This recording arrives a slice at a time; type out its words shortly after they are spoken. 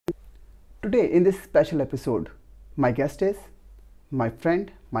Today, in this special episode, my guest is my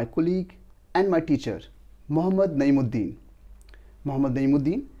friend, my colleague, and my teacher, Mohammad Naeemuddin. Mohammad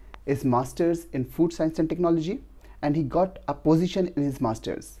Naeemuddin is Masters in Food Science and Technology, and he got a position in his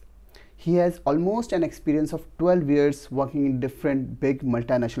Masters. He has almost an experience of 12 years working in different big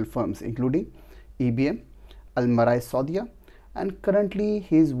multinational firms, including IBM, Al Marai Saudia, and currently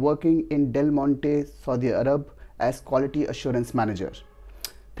he is working in Del Monte, Saudi Arab as Quality Assurance Manager.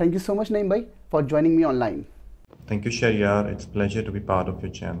 Thank you so much, Naeem bhai, for joining me online. Thank you, Sharyar. It's a pleasure to be part of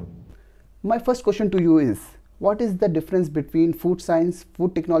your channel. My first question to you is, what is the difference between food science,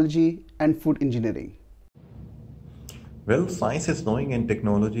 food technology, and food engineering? Well, science is knowing and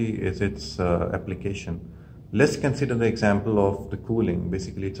technology is its application. Let's consider the example of the cooling.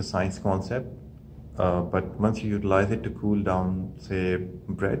 Basically, it's a science concept, but once you utilize it to cool down, say,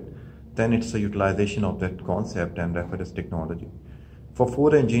 bread, then it's a utilization of that concept and refer as technology. For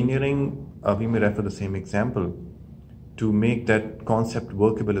food engineering, we may refer the same example. To make that concept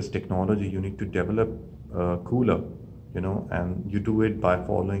workable as technology, you need to develop a cooler, and you do it by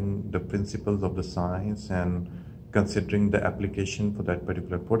following the principles of the science and considering the application for that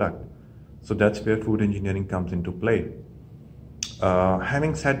particular product. So that's where food engineering comes into play.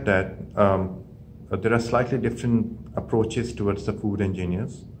 Having said that, there are slightly different approaches towards the food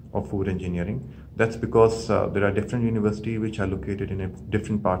engineers or food engineering. That's because there are different universities which are located in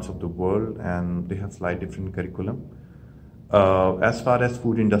different parts of the world and they have slightly different curriculum. As far as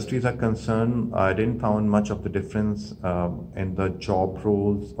food industries are concerned, I didn't find much of the difference in the job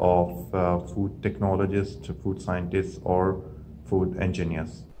roles of food technologists, food scientists, or food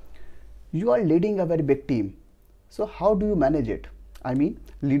engineers. You are leading a very big team. So how do you manage it? I mean,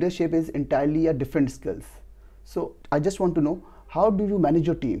 leadership is entirely a different skills. So I just want to know, how do you manage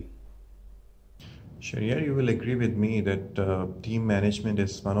your team? Sharia, you will agree with me that team management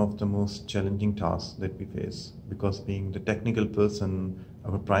is one of the most challenging tasks that we face, because being the technical person,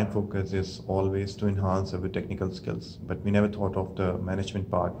 our prime focus is always to enhance our technical skills, but we never thought of the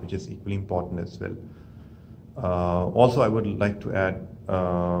management part, which is equally important as well. Also, I would like to add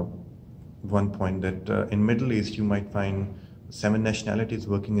one point that in Middle East, you might find 7 nationalities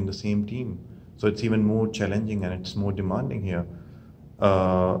working in the same team. So it's even more challenging and it's more demanding here.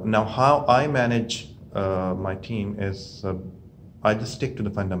 Now, how I manage my team is I just stick to the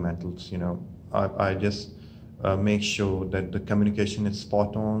fundamentals. I just make sure that the communication is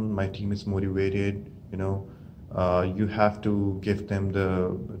spot on. My team is motivated. You have to give them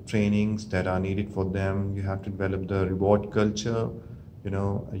the trainings that are needed for them. You have to develop the reward culture.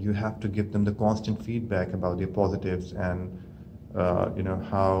 You have to give them the constant feedback about their positives and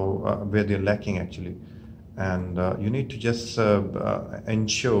how where they're lacking actually. And you need to just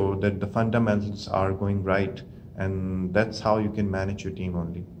ensure that the fundamentals are going right, and that's how you can manage your team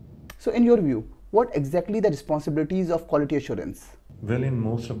only. So in your view, what exactly the responsibilities of quality assurance? Well, in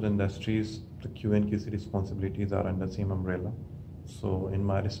most of the industries, the Q and QC responsibilities are under the same umbrella. So in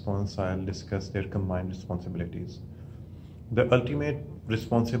my response, I'll discuss their combined responsibilities. The ultimate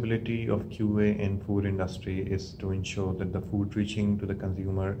responsibility of QA in food industry is to ensure that the food reaching to the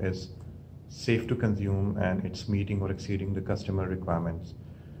consumer is safe to consume and it's meeting or exceeding the customer requirements.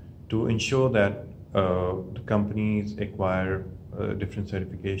 To ensure that the companies acquire different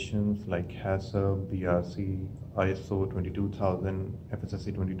certifications like HACCP, BRC, ISO 22000,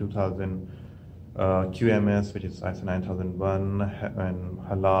 FSSC 22000, QMS, which is ISO 9001, and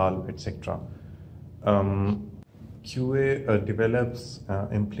Halal, etc. QA develops,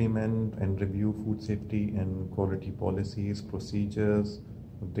 implement and review food safety and quality policies, procedures.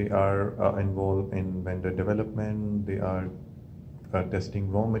 They are involved in vendor development, they are testing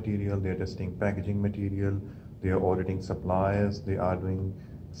raw material, they are testing packaging material, they are auditing suppliers, they are doing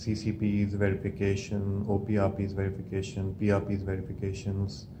CCPs verification, OPRPs verification, PRPs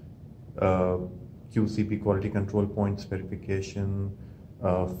verifications, QCP quality control points verification,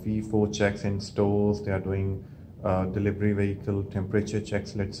 FIFO checks in stores, they are doing delivery vehicle temperature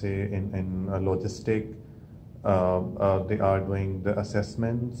checks, let's say in logistic. They are doing the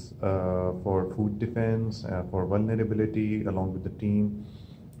assessments for food defense, for vulnerability along with the team.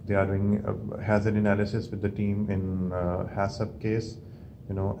 They are doing hazard analysis with the team in HACCP case,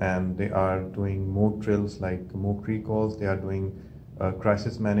 and they are doing mock drills like mock recalls. They are doing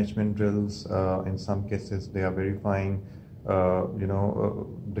crisis management drills. In some cases, they are verifying,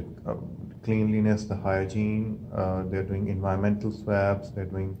 the cleanliness, the hygiene. They're doing environmental swabs. They're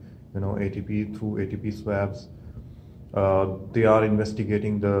doing ATP through ATP swabs. They are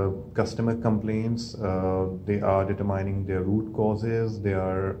investigating the customer complaints. They are determining their root causes. They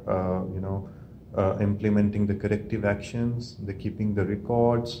are, implementing the corrective actions. They're keeping the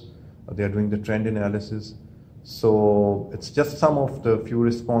records. They are doing the trend analysis. So it's just some of the few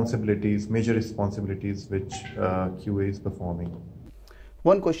responsibilities, major responsibilities which QA is performing.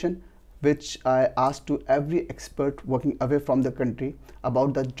 One question which I asked to every expert working away from the country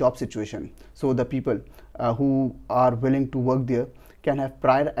about the job situation. So the people who are willing to work there can have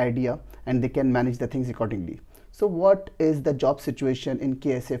prior idea and they can manage the things accordingly. So what is the job situation in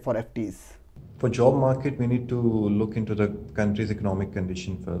KSA for FTs? For job market, we need to look into the country's economic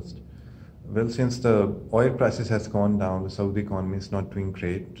condition first. Well, since the oil prices has gone down, the Saudi economy is not doing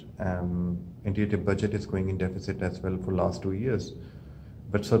great, and indeed the budget is going in deficit as well for last 2 years.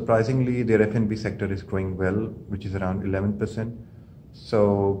 But surprisingly, their F&B sector is growing well, which is around 11%.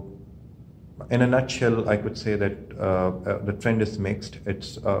 So, in a nutshell, I could say that the trend is mixed.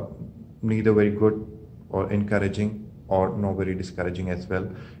 It's neither very good or encouraging, or not very discouraging as well.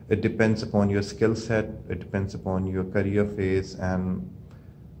 It depends upon your skill set, it depends upon your career phase, and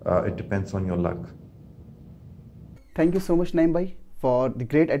it depends on your luck. Thank you so much, Naeem bhai, for the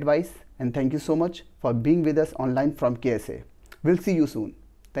great advice, and thank you so much for being with us online from KSA. We'll see you soon.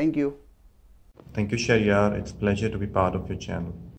 Thank you. Thank you, Sharyar. It's a pleasure to be part of your channel.